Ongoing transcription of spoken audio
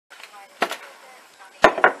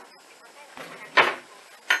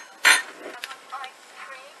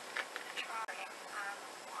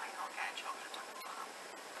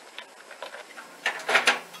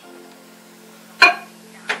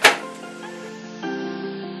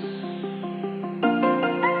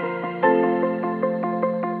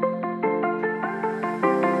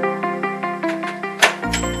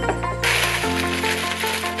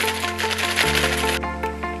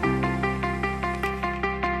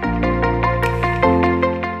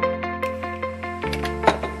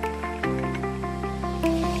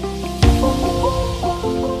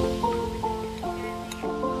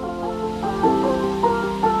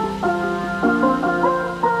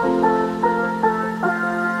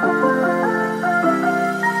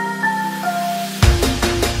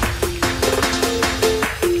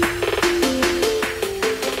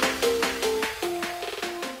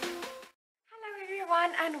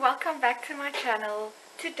And welcome back to my channel.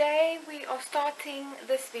 Today we are starting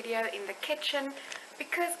this video in the kitchen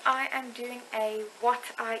because I am doing a what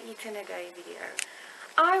I eat in a day video.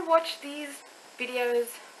 I watch these videos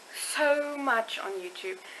so much on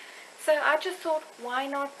YouTube, so I just thought, why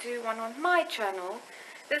not do one on my channel?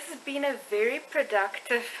 This has been a very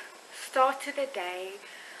productive start to the day.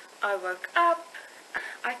 I woke up,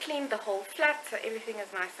 I cleaned the whole flat so everything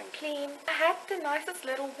is nice and clean. I had the nicest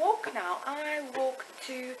little walk now. I walked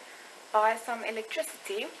to buy some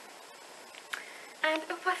electricity and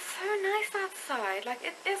it was so nice outside. Like,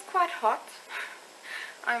 it is quite hot,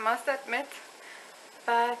 I must admit,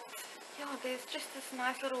 but yeah, there's just this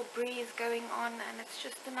nice little breeze going on and it's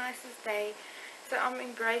just the nicest day. So I'm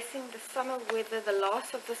embracing the summer weather, the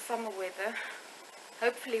last of the summer weather.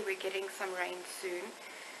 Hopefully we're getting some rain soon,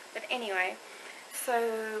 but anyway.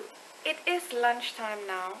 So it is lunchtime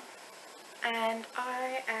now and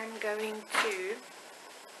I am going to,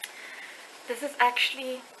 this is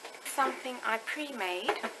actually something I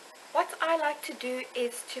pre-made. What I like to do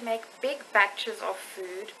is to make big batches of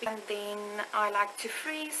food, and then I like to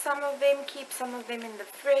freeze some of them, keep some of them in the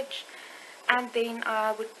fridge, and then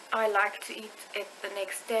I like to eat it the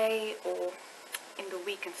next day or in the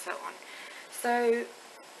week and so on. So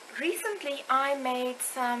recently I made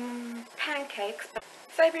some pancakes,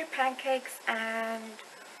 savoury pancakes, and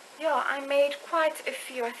yeah, I made quite a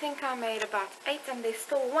few. I think I made about 8 and there's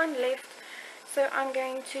still one left. So I'm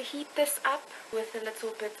going to heat this up with a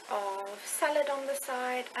little bit of salad on the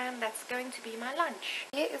side, and that's going to be my lunch.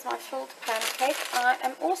 Here is my filled pancake. I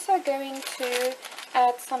am also going to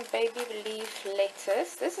add some baby leaf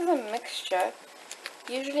lettuce. This is a mixture.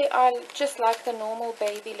 Usually I just like the normal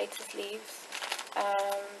baby lettuce leaves,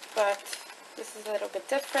 but this is a little bit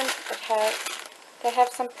different. They have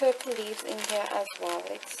some purple leaves in here as well.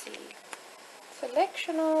 Let's see.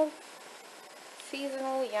 Selection of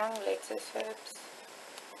seasonal young lettuce herbs,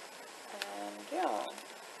 and yeah,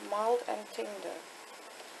 mild and tender.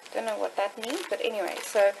 Don't know what that means, but anyway,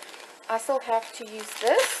 so I still have to use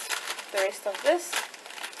this, the rest of this,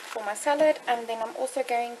 for my salad, and then I'm also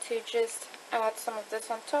going to just add some of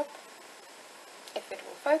this on top, if it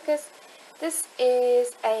will focus. This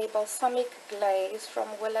is a balsamic glaze from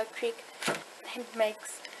Willow Creek. It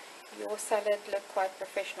makes your salad look quite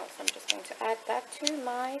professional, so I'm just going to add that to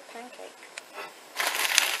my pancake.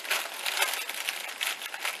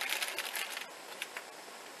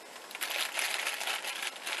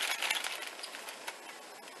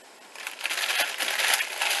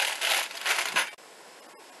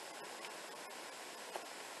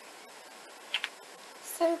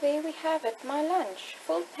 So there we have it, my lunch,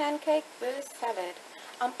 full pancake with salad.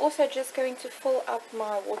 I'm also just going to fill up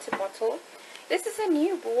my water bottle. This is a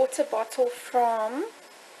new water bottle from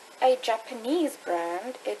a Japanese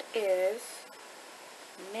brand. It is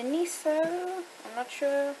mince. I'm not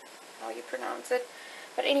sure how you pronounce it,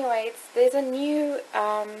 but anyway, there's a new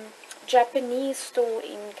Japanese store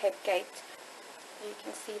in Cape Gate. You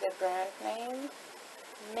can see the brand name,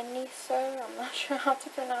 mince. I'm not sure how to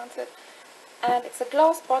pronounce it. And it's a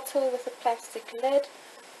glass bottle with a plastic lid,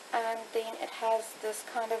 and then it has this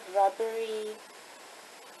kind of rubbery,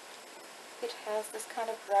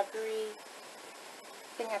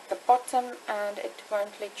 thing at the bottom, and it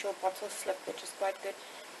won't let your bottle slip, which is quite good.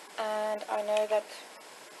 And I know that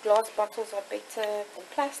glass bottles are better than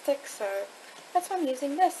plastic, so that's why I'm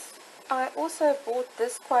using this. I also bought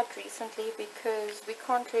this quite recently because we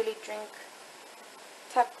can't really drink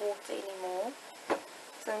tap water anymore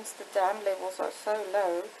since the dam levels are so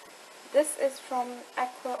low. This is from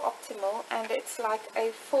Aqua Optimal, and it's like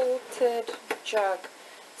a filtered jug.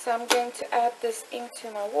 So I'm going to add this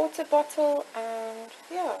into my water bottle, and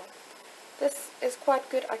yeah, this is quite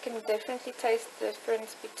good. I can definitely taste the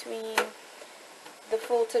difference between the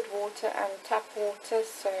filtered water and tap water,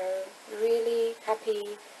 so really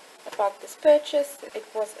happy about this purchase. It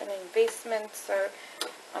was an investment, so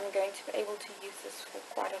I'm going to be able to use this for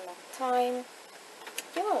quite a long time.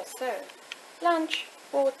 Yeah, so lunch,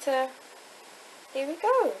 water, there we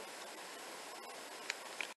go.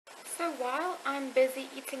 So while I'm busy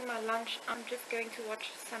eating my lunch, I'm just going to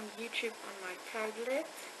watch some YouTube on my tablet.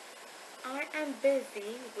 I am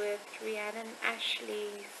busy with Rhiannon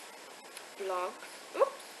Ashley's vlogs. Oops!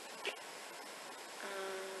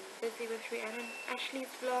 Busy with Rhiannon Ashley's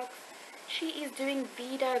vlogs. She is doing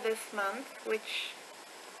Vida this month, which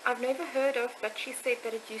I've never heard of, but she said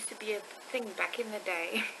that it used to be a thing back in the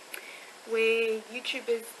day where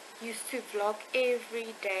YouTubers used to vlog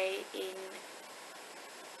every day in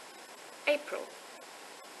April.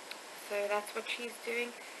 So that's what she's doing,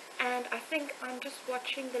 and I think I'm just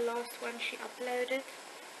watching the last one she uploaded,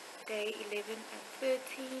 day 11 and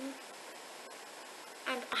 13,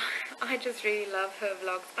 and I just really love her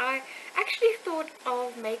vlogs. I actually thought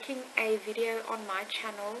of making a video on my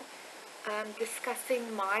channel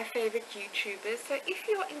discussing my favorite YouTubers, so if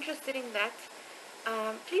you're interested in that,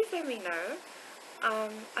 please let me know.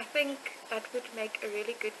 I think that would make a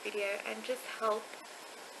really good video and just help.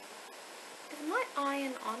 Is my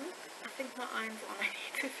iron on? I think my iron's on. I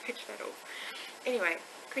need to switch that off. Anyway,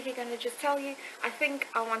 quickly gonna just tell you, I think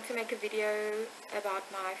I want to make a video about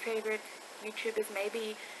my favorite YouTubers,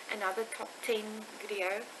 maybe another top 10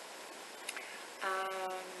 video.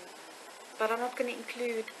 But I'm not going to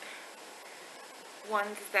include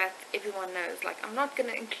ones that everyone knows. Like, I'm not going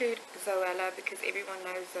to include Zoella because everyone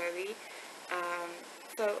knows Zoe.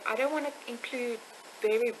 So I don't want to include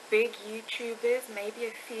very big YouTubers, maybe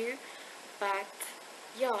a few. But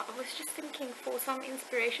yeah, I was just thinking for some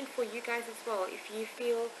inspiration for you guys as well. If you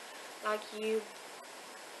feel like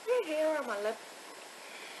hair on my lip.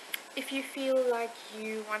 If you feel like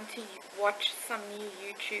you want to watch some new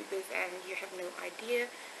YouTubers and you have no idea,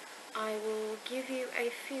 I will give you a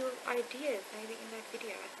few ideas maybe in that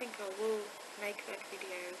video. I think I will make that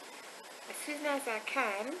video as soon as I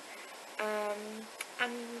can.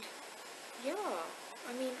 And yeah,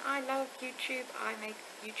 I mean, I love YouTube. I make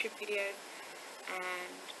YouTube videos,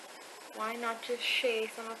 and why not just share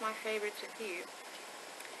some of my favorites with you?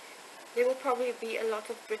 There will probably be a lot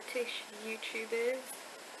of British YouTubers,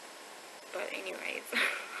 but anyways,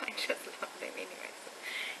 I just love them anyways. So,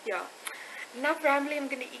 yeah, enough rambling. I'm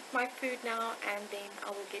going to eat my food now, and then I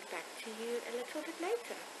will get back to you a little bit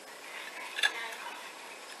later.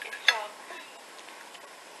 Good job.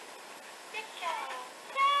 Good job.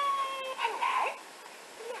 Yay! Hello.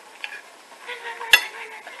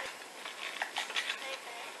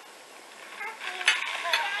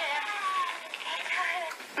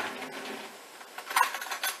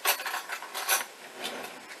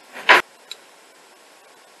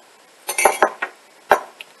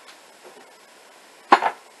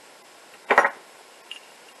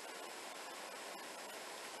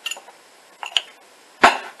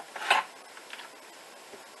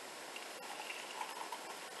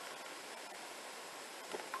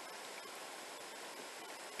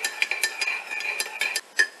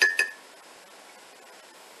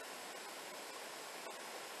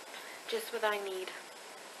 Just what I need.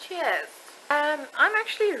 Cheers. I'm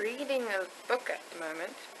actually reading a book at the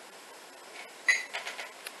moment.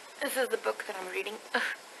 This is the book that I'm reading. Ugh.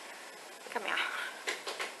 Come here.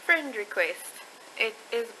 Friend Request. It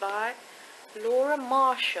is by Laura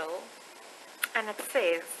Marshall, and it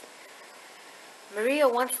says, Maria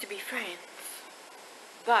wants to be friends,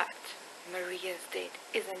 but Maria's dead,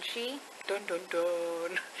 isn't she? Dun dun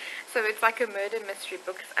dun. So it's like a murder mystery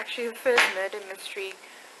book. It's actually the first murder mystery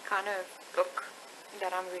kind of book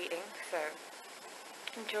that I'm reading, so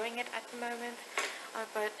enjoying it at the moment.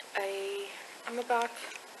 But I'm about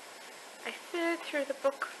a third through the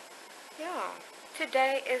book. Yeah,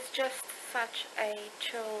 today is just such a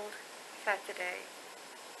chilled Saturday.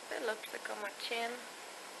 The lipstick on my chin.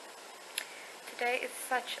 Today is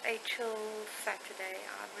such a chilled Saturday.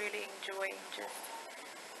 I'm really enjoying just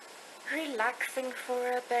relaxing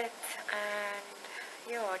for a bit, and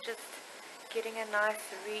yeah, just getting a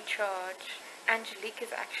nice recharge. Angelique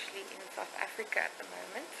is actually in South Africa at the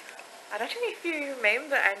moment. I don't know if you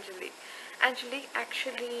remember Angelique. Angelique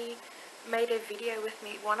actually made a video with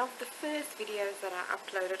me, one of the first videos that I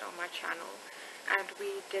uploaded on my channel, and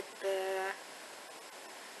we did the,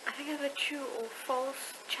 I think it was a true or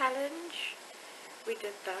false challenge. We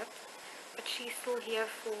did that, but she's still here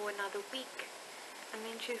for another week, and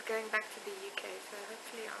then she's going back to the UK, so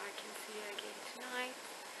hopefully I can see her again tonight.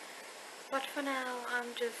 But for now,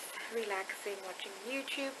 I'm just relaxing, watching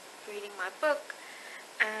YouTube, reading my book,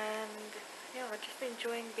 and yeah, just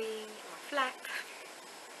enjoying being in my flat.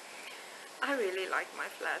 I really like my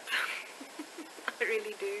flat. I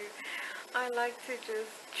really do. I like to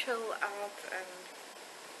just chill out and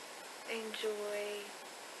enjoy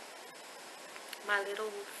my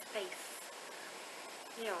little space.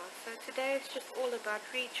 Yeah, so today is just all about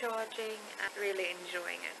recharging and really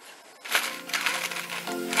enjoying it.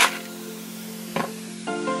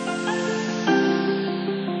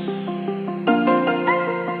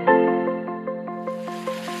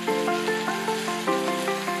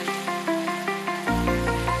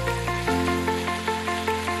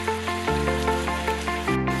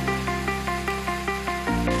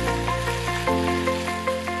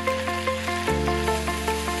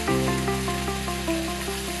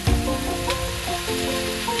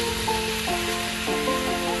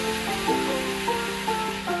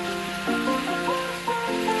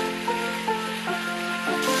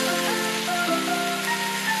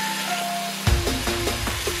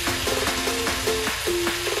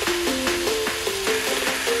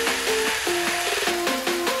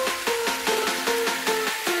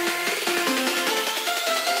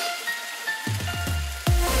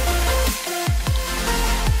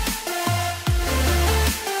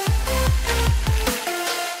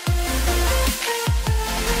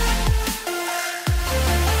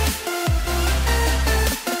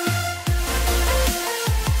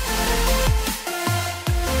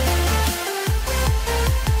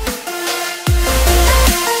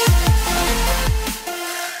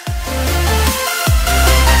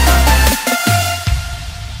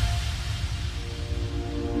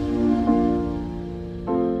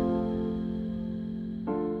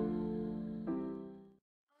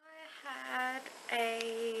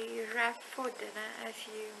 A wrap for dinner, as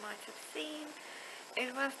you might have seen.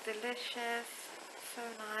 It was delicious, so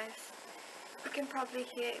nice. You can probably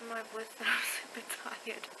hear in my voice that I'm super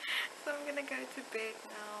tired, so I'm gonna go to bed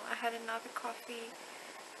now. I had another coffee.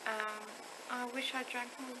 I wish I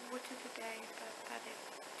drank more water today, but that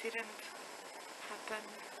didn't happen.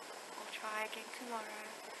 I'll try again tomorrow.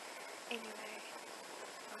 Anyway,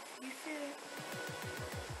 I'll see you soon.